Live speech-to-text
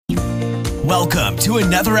Welcome to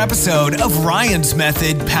another episode of Ryan's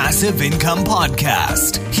Method Passive Income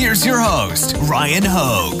Podcast. Here's your host, Ryan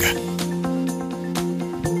Hogue.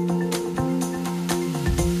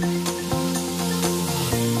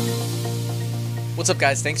 What's up,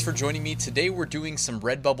 guys? Thanks for joining me. Today we're doing some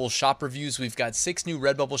Redbubble shop reviews. We've got 6 new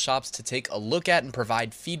Redbubble shops to take a look at and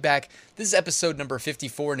provide feedback. This is episode number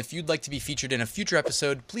 54, and if you'd like to be featured in a future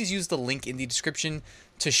episode, please use the link in the description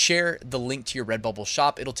to share the link to your Redbubble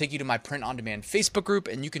shop. It'll take you to my print on demand Facebook group,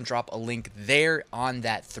 and you can drop a link there on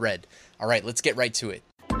that thread. All right, let's get right to it.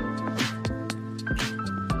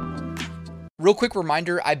 Real quick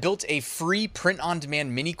reminder, I built a free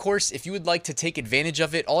print-on-demand mini course. If you would like to take advantage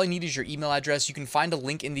of it, all I need is your email address. You can find a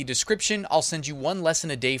link in the description. I'll send you 1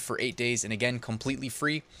 lesson a day for 8 days, and again, completely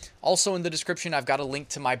free. Also in the description, I've got a link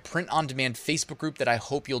to my print-on-demand Facebook group that I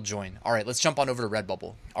hope you'll join. All right, let's jump on over to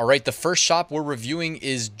Redbubble. All right, the first shop we're reviewing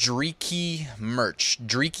is Dreaky Merch.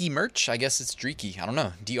 Dreaky Merch? I guess it's Dreaky. I don't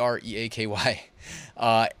know. D-R-E-A-K-Y.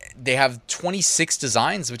 They have 26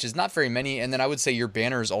 designs, which is not very many. And then I would say your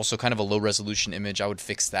banner is also kind of a low resolution image. I would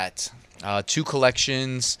fix that. 2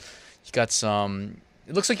 collections. You got some,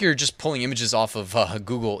 it looks like you're just pulling images off of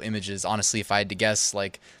Google Images. Honestly, if I had to guess,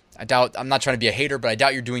 like, I'm not trying to be a hater, but I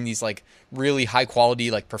doubt you're doing these like really high quality,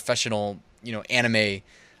 like professional, anime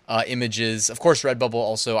images. Of course, Redbubble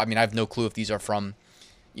also, I have no clue if these are from,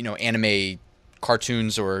 anime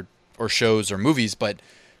cartoons or shows or movies, but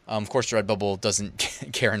of course, Redbubble doesn't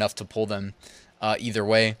care enough to pull them either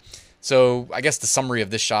way. So I guess the summary of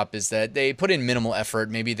this shop is that they put in minimal effort.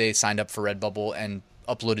 Maybe they signed up for Redbubble and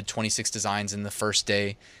uploaded 26 designs in the first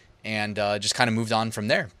day and just kind of moved on from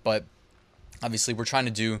there. But obviously, we're trying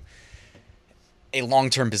to do a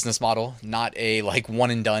long-term business model, not a like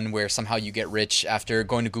one and done where somehow you get rich after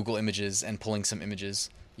going to Google Images and pulling some images.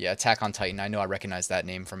 Yeah, Attack on Titan. I know I recognize that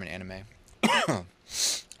name from an anime. All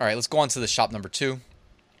right, let's go on to the shop number 2.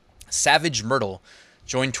 Savage Myrtle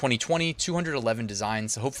joined 2020, 211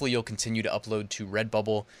 designs. Hopefully you'll continue to upload to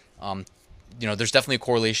Redbubble. There's definitely a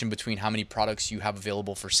correlation between how many products you have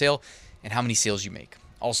available for sale and how many sales you make.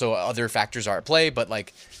 Also, other factors are at play, but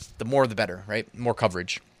like the more the better, right? More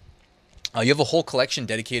coverage. You have a whole collection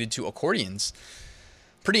dedicated to accordions.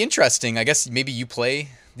 Pretty interesting. I guess maybe you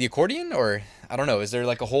play the accordion, or I don't know. Is there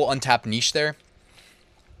like a whole untapped niche there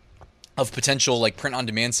of potential like print on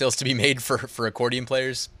demand sales to be made for accordion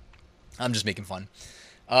players? I'm just making fun.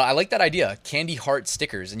 I like that idea. Candy heart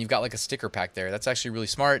stickers, and you've got like a sticker pack there. That's actually really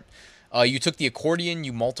smart. You took the accordion,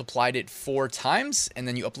 you multiplied it 4 times, and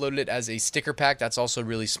then you uploaded it as a sticker pack. That's also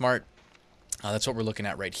really smart. That's what we're looking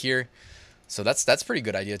at right here. So that's a pretty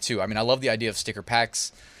good idea too. I love the idea of sticker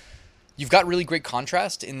packs. You've got really great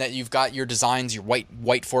contrast in that you've got your designs, your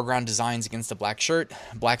white foreground designs against the black shirt,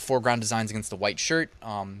 black foreground designs against the white shirt.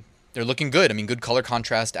 They're looking good. Good color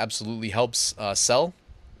contrast absolutely helps sell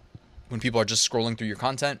when people are just scrolling through your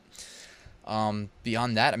content.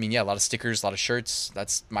 Beyond that, a lot of stickers, a lot of shirts.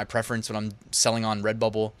 That's my preference when I'm selling on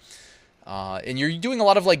Redbubble. And you're doing a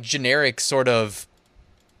lot of like generic sort of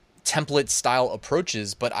template style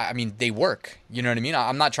approaches, but they work. You know what I mean?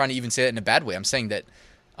 I'm not trying to even say that in a bad way. I'm saying that,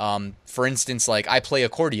 for instance, like I play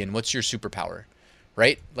accordion. What's your superpower,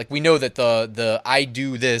 right? Like we know that the I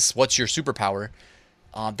do this. What's your superpower?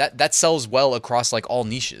 That sells well across like all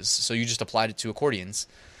niches. So you just applied it to accordions.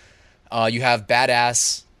 You have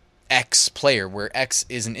badass X player, where X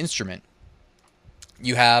is an instrument.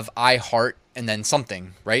 You have I heart and then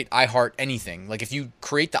something, right? I heart anything. Like if you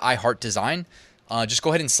create the I heart design, just go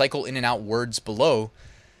ahead and cycle in and out words below.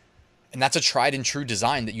 And that's a tried and true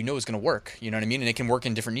design that you know is going to work. You know what I mean? And it can work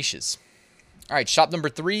in different niches. All right, shop number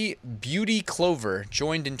 3, Beauty Clover,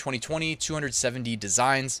 joined in 2020, 270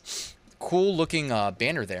 designs. Cool looking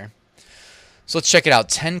banner there. So let's check it out.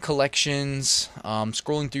 10 collections.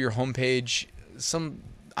 Scrolling through your homepage. Some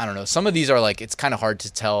of these are like, it's kind of hard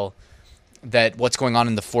to tell that what's going on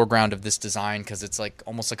in the foreground of this design because it's like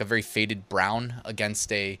almost like a very faded brown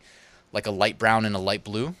against a light brown and a light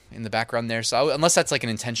blue in the background there. So unless that's like an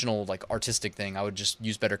intentional like artistic thing, I would just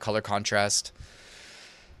use better color contrast.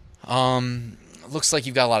 Looks like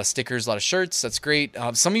you've got a lot of stickers, a lot of shirts. That's great.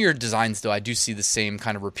 Some of your designs though, I do see the same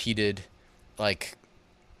kind of repeated, like,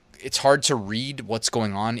 it's hard to read what's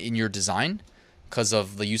going on in your design because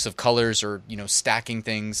of the use of colors or, stacking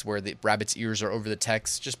things where the rabbit's ears are over the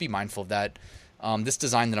text. Just be mindful of that. This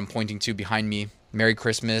design that I'm pointing to behind me, Merry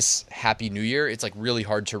Christmas, Happy New Year, it's like really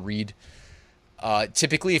hard to read.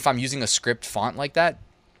 Typically, if I'm using a script font like that,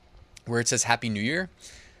 where it says Happy New Year,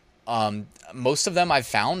 most of them I've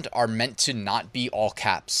found are meant to not be all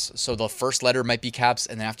caps. So the first letter might be caps,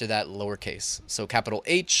 and then after that, lowercase. So capital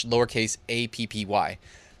H, lowercase a, p, p, y.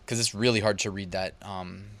 Because it's really hard to read that.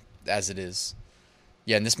 as it is.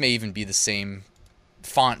 Yeah, and this may even be the same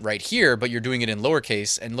font right here, but you're doing it in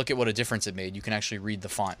lowercase, and look at what a difference it made. You can actually read the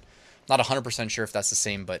font. Not 100% sure if that's the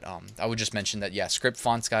same, but I would just mention that, yeah, script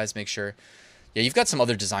fonts, guys, make sure. Yeah, you've got some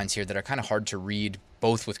other designs here that are kind of hard to read,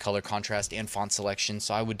 both with color contrast and font selection,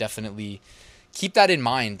 so I would definitely keep that in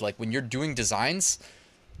mind. Like, when you're doing designs,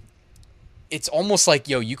 it's almost like,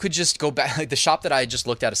 yo, you could just go back. Like the shop that I just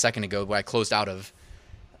looked at a second ago, where I closed out of,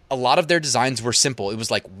 a lot of their designs were simple. It was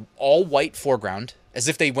like all white foreground, as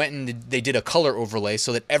if they went and they did a color overlay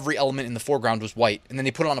so that every element in the foreground was white, and then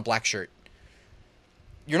they put it on a black shirt.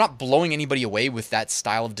 You're not blowing anybody away with that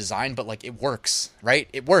style of design, but like, it works, right?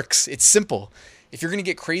 It works. It's simple. If you're going to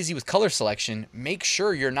get crazy with color selection, make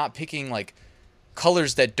sure you're not picking like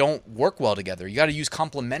colors that don't work well together. You got to use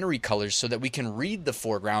complementary colors so that we can read the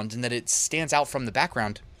foreground and that it stands out from the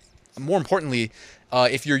background. More importantly,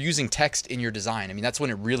 if you're using text in your design, I mean, that's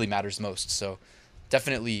when it really matters most. So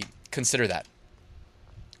definitely consider that.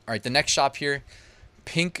 All right, the next shop here,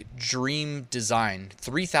 Pink Dream Design,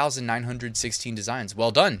 3,916 designs.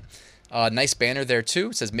 Well done. Nice banner there too.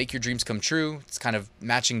 It says "Make your dreams come true." It's kind of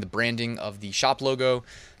matching the branding of the shop logo.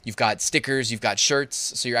 You've got stickers, you've got shirts,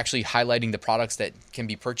 so you're actually highlighting the products that can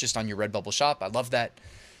be purchased on your Redbubble shop. I love that.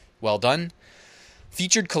 Well done.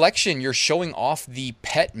 Featured collection, you're showing off the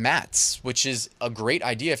pet mats, which is a great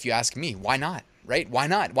idea if you ask me. Why not, right? Why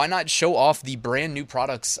not? Why not show off the brand new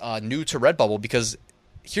products new to Redbubble? Because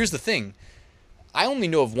here's the thing. I only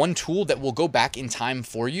know of one tool that will go back in time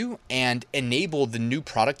for you and enable the new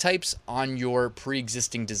product types on your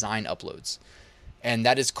pre-existing design uploads. And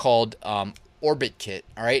that is called OrbitKit,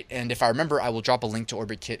 all right? And if I remember, I will drop a link to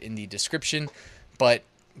OrbitKit in the description. But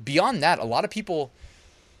beyond that, a lot of people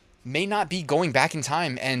may not be going back in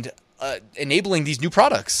time and enabling these new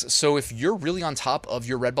products. So if you're really on top of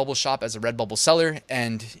your Redbubble shop as a Redbubble seller,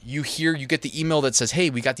 and you get the email that says, hey,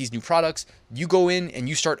 we got these new products, you go in and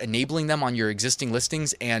you start enabling them on your existing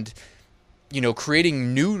listings and, you know,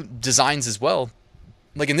 creating new designs as well.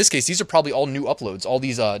 Like in this case, these are probably all new uploads, all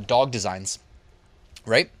these dog designs,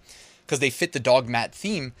 right? Because they fit the dog mat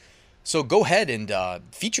theme. So go ahead and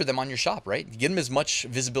feature them on your shop, right? Give them as much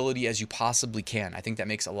visibility as you possibly can. I think that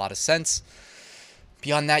makes a lot of sense.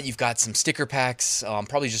 Beyond that, you've got some sticker packs,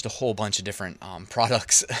 probably just a whole bunch of different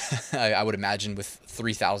products, I would imagine, with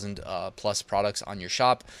 3,000 plus products on your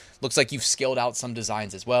shop. Looks like you've scaled out some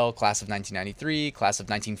designs as well. Class of 1993, class of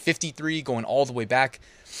 1953, going all the way back.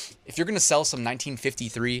 If you're going to sell some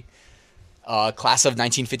 1953, class of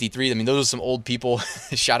 1953, I mean, those are some old people.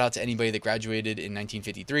 Shout out to anybody that graduated in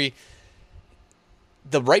 1953.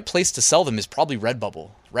 The right place to sell them is probably Redbubble,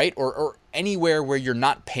 right? Or anywhere where you're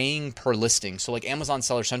not paying per listing. So like Amazon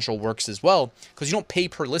Seller Central works as well, because you don't pay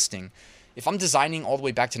per listing. If I'm designing all the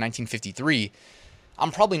way back to 1953,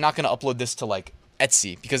 I'm probably not going to upload this to like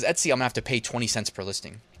Etsy, because Etsy I'm going to have to pay 20 cents per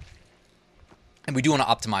listing. And we do want to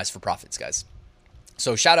optimize for profits, guys.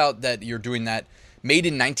 So shout out that you're doing that. Made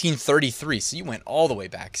in 1933, so you went all the way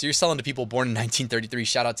back. So you're selling to people born in 1933.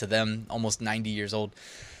 Shout out to them, almost 90 years old.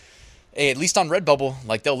 Hey, at least on Redbubble,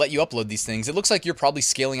 like, they'll let you upload these things. It looks like you're probably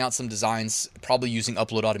scaling out some designs, probably using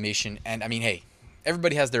upload automation. And I mean, hey,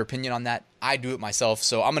 everybody has their opinion on that. I do it myself,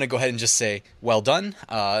 so I'm going to go ahead and just say, well done.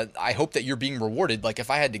 I hope that you're being rewarded. Like,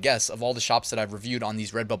 if I had to guess, of all the shops that I've reviewed on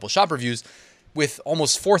these Redbubble shop reviews, with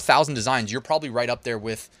almost 4,000 designs, you're probably right up there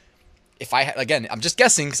with, again, I'm just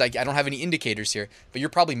guessing because I don't have any indicators here, but you're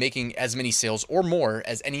probably making as many sales or more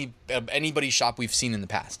as anybody's shop we've seen in the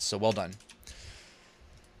past. So well done.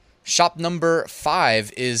 Shop number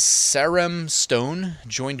 5 is Sarem Stone,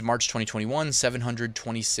 joined March 2021,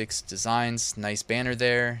 726 designs. Nice banner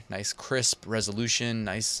there, nice crisp resolution,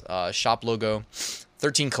 nice shop logo.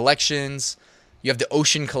 13 collections. You have the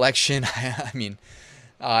Ocean collection. I mean,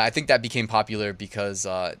 I think that became popular because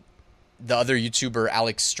the other YouTuber,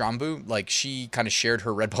 Alex Strambu, like, she kind of shared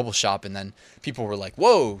her Redbubble shop, and then people were like,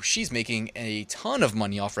 whoa, she's making a ton of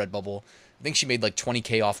money off Redbubble. I think she made like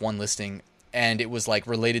 20K off one listing, and it was like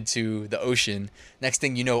related to the Ocean. Next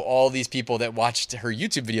thing you know, all these people that watched her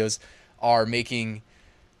YouTube videos are making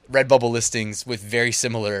Redbubble listings with very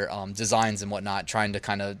similar designs and whatnot, trying to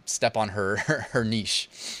kind of step on her niche.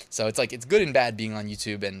 So it's like, it's good and bad being on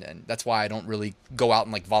YouTube, and that's why I don't really go out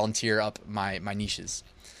and like volunteer up my niches.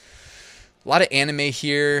 A lot of anime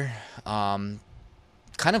here. Kind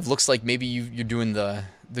of looks like maybe you're doing the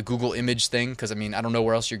Google image thing, because I mean, I don't know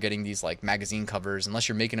where else you're getting these like magazine covers unless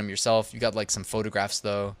you're making them yourself. You got like some photographs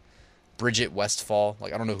though. Bridget Westfall,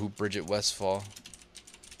 like, I don't know who Bridget Westfall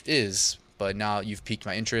is, but now you've piqued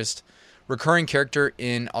my interest. Recurring character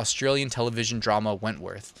in Australian television drama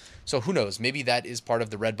Wentworth. So who knows, maybe that is part of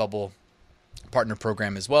the Redbubble partner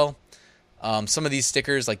program as well. Some of these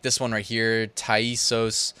stickers, like this one right here,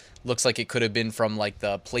 Taisos, looks like it could have been from like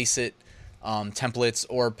the Placeit templates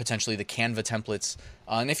or potentially the Canva templates.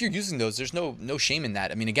 And if you're using those, there's no shame in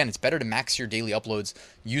that. I mean, again, it's better to max your daily uploads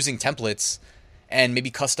using templates and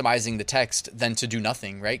maybe customizing the text than to do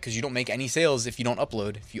nothing, right? Because you don't make any sales if you don't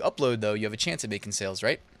upload. If you upload, though, you have a chance at making sales,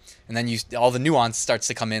 right? And then all the nuance starts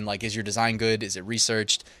to come in, like, is your design good? Is it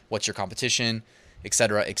researched? What's your competition? Et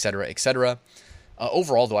cetera, et cetera, et cetera.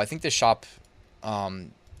 Overall, though, I think this shop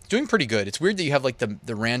doing pretty good. It's weird that you have like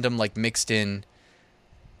the random like mixed in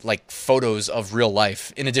like photos of real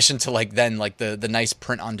life in addition to like then like the nice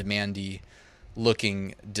print on demandy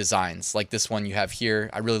looking designs like this one you have here.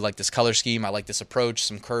 I really like this color scheme. I like this approach,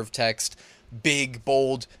 some curved text, big,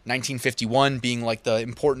 bold, 1951 being like the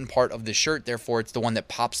important part of this shirt. Therefore, it's the one that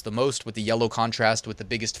pops the most with the yellow contrast with the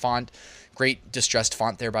biggest font. Great distressed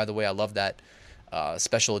font there, by the way. I love that.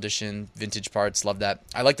 Special edition, vintage parts, love that.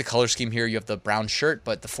 I like the color scheme here. You have the brown shirt,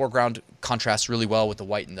 but the foreground contrasts really well with the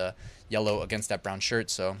white and the yellow against that brown shirt,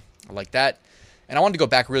 so I like that. And I wanted to go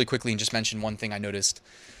back really quickly and just mention one thing I noticed.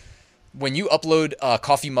 When you upload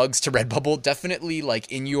coffee mugs to Redbubble, definitely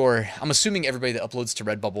like I'm assuming everybody that uploads to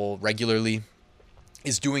Redbubble regularly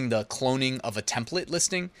is doing the cloning of a template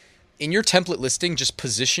listing. In your template listing, just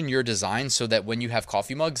position your design so that when you have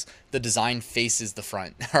coffee mugs, the design faces the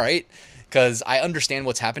front, all right? Because I understand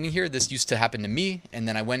what's happening here. This used to happen to me, and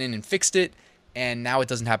then I went in and fixed it, and now it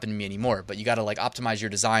doesn't happen to me anymore. But you got to like optimize your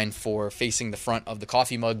design for facing the front of the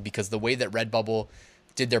coffee mug, because the way that Redbubble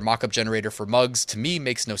did their mockup generator for mugs, to me,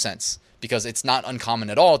 makes no sense, because it's not uncommon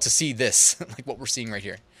at all to see this, like what we're seeing right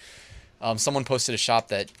here. Someone posted a shop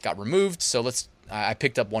that got removed, so I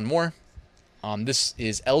picked up one more. This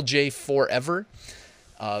is LJ Forever,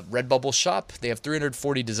 Redbubble shop. They have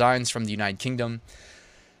 340 designs from the United Kingdom.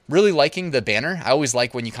 Really liking the banner. I always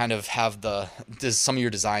like when you kind of have some of your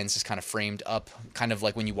designs just kind of framed up, kind of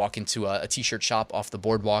like when you walk into a t-shirt shop off the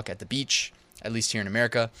boardwalk at the beach, at least here in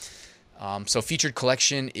America. So featured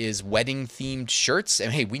collection is wedding themed shirts.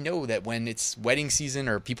 And hey, we know that when it's wedding season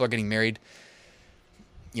or people are getting married,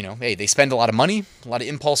 you know, hey, they spend a lot of money, a lot of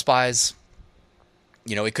impulse buys.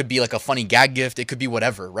 You know, it could be like a funny gag gift. It could be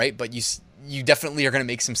whatever, right? But you definitely are going to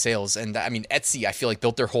make some sales. And I mean, Etsy, I feel like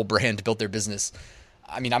built their whole brand, built their business.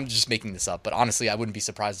 I mean, I'm just making this up, but honestly, I wouldn't be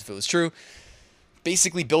surprised if it was true.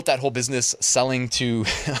 Basically built that whole business selling to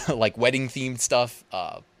like wedding themed stuff,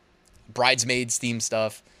 bridesmaids themed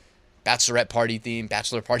stuff, bachelorette party theme,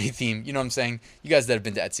 bachelor party theme. You know what I'm saying? You guys that have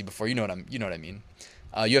been to Etsy before, you know what I mean.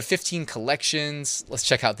 You have 15 collections. Let's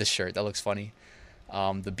check out this shirt. That looks funny.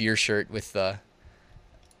 The beer shirt with the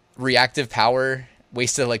reactive power,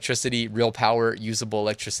 wasted electricity, real power, usable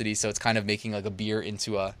electricity. So it's kind of making like a beer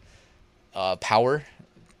into a power,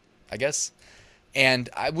 I guess. And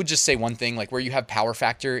I would just say one thing, like where you have power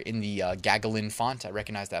factor in the Gagolin font, I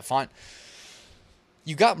recognize that font.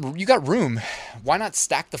 You got room. Why not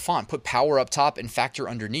stack the font, put power up top and factor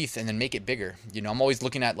underneath, and then make it bigger? You know, I'm always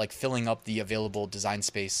looking at like filling up the available design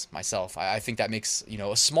space myself. I think that makes, you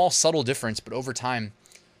know, a small subtle difference, but over time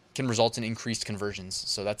can result in increased conversions.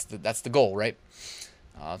 So that's the goal, right?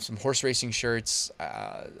 Some horse racing shirts.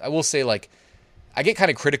 I will say, like, I get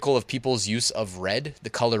kind of critical of people's use of red, the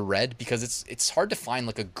color red, because it's hard to find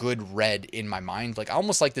like a good red in my mind. Like I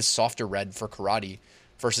almost like this softer red for karate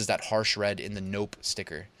versus that harsh red in the Nope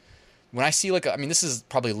sticker. When I see like, I mean, this is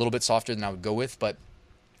probably a little bit softer than I would go with, but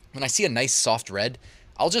when I see a nice soft red,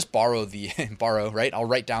 I'll just borrow, right? I'll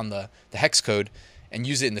write down the hex code and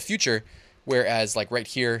use it in the future. Whereas like right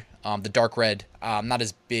here, the dark red, I'm not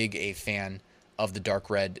as big a fan of the dark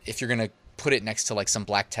red. If you're going to put it next to like some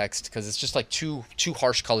black text, because it's just like two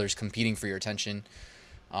harsh colors competing for your attention.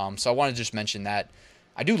 So I wanted to just mention that.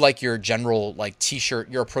 I do like your general like t-shirt,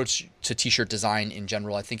 your approach to t-shirt design in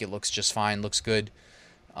general. I think it looks just fine, looks good.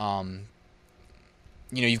 You know,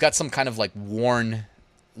 you've got some kind of like worn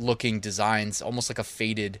looking designs, almost like a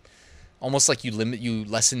faded, almost like you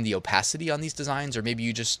lessen the opacity on these designs, or maybe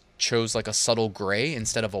you just chose like a subtle gray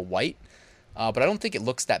instead of a white. But I don't think it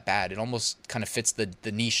looks that bad. It almost kind of fits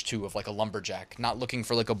the niche too of like a lumberjack, not looking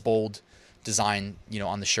for like a bold design, you know,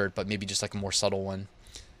 on the shirt, but maybe just like a more subtle one,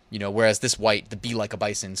 you know, whereas this white, the Be Like a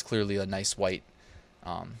Bison, is clearly a nice white,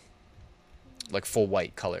 like full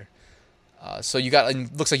white color. So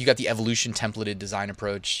it looks like you got the evolution templated design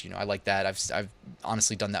approach. You know, I like that. I've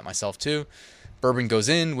honestly done that myself too. Bourbon goes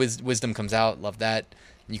in, wisdom comes out. Love that.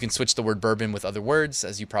 You can switch the word bourbon with other words,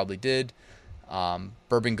 as you probably did.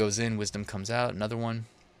 Bourbon goes in, wisdom comes out. Another one.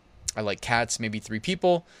 I like cats, maybe 3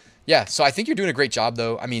 people. Yeah, so I think you're doing a great job,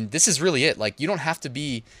 though. I mean, this is really it. Like, you don't have to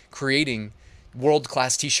be creating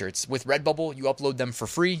world-class t-shirts. With Redbubble, you upload them for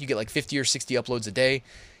free. You get like 50 or 60 uploads a day.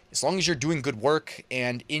 as long as you're doing good work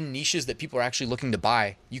and in niches that people are actually looking to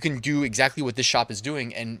buy, you can do exactly what this shop is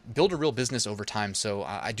doing and build a real business over time. So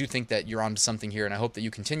I do think that you're on to something here, and I hope that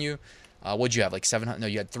you continue. What'd you have, like 700? No,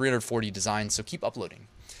 you had 340 designs, so keep uploading.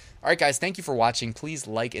 All right, guys, thank you for watching. Please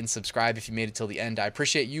like and subscribe if you made it till the end. I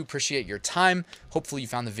appreciate you, appreciate your time. Hopefully you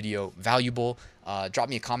found the video valuable. Drop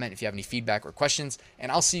me a comment if you have any feedback or questions,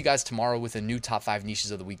 and I'll see you guys tomorrow with a new top 5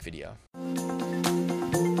 niches of the week video.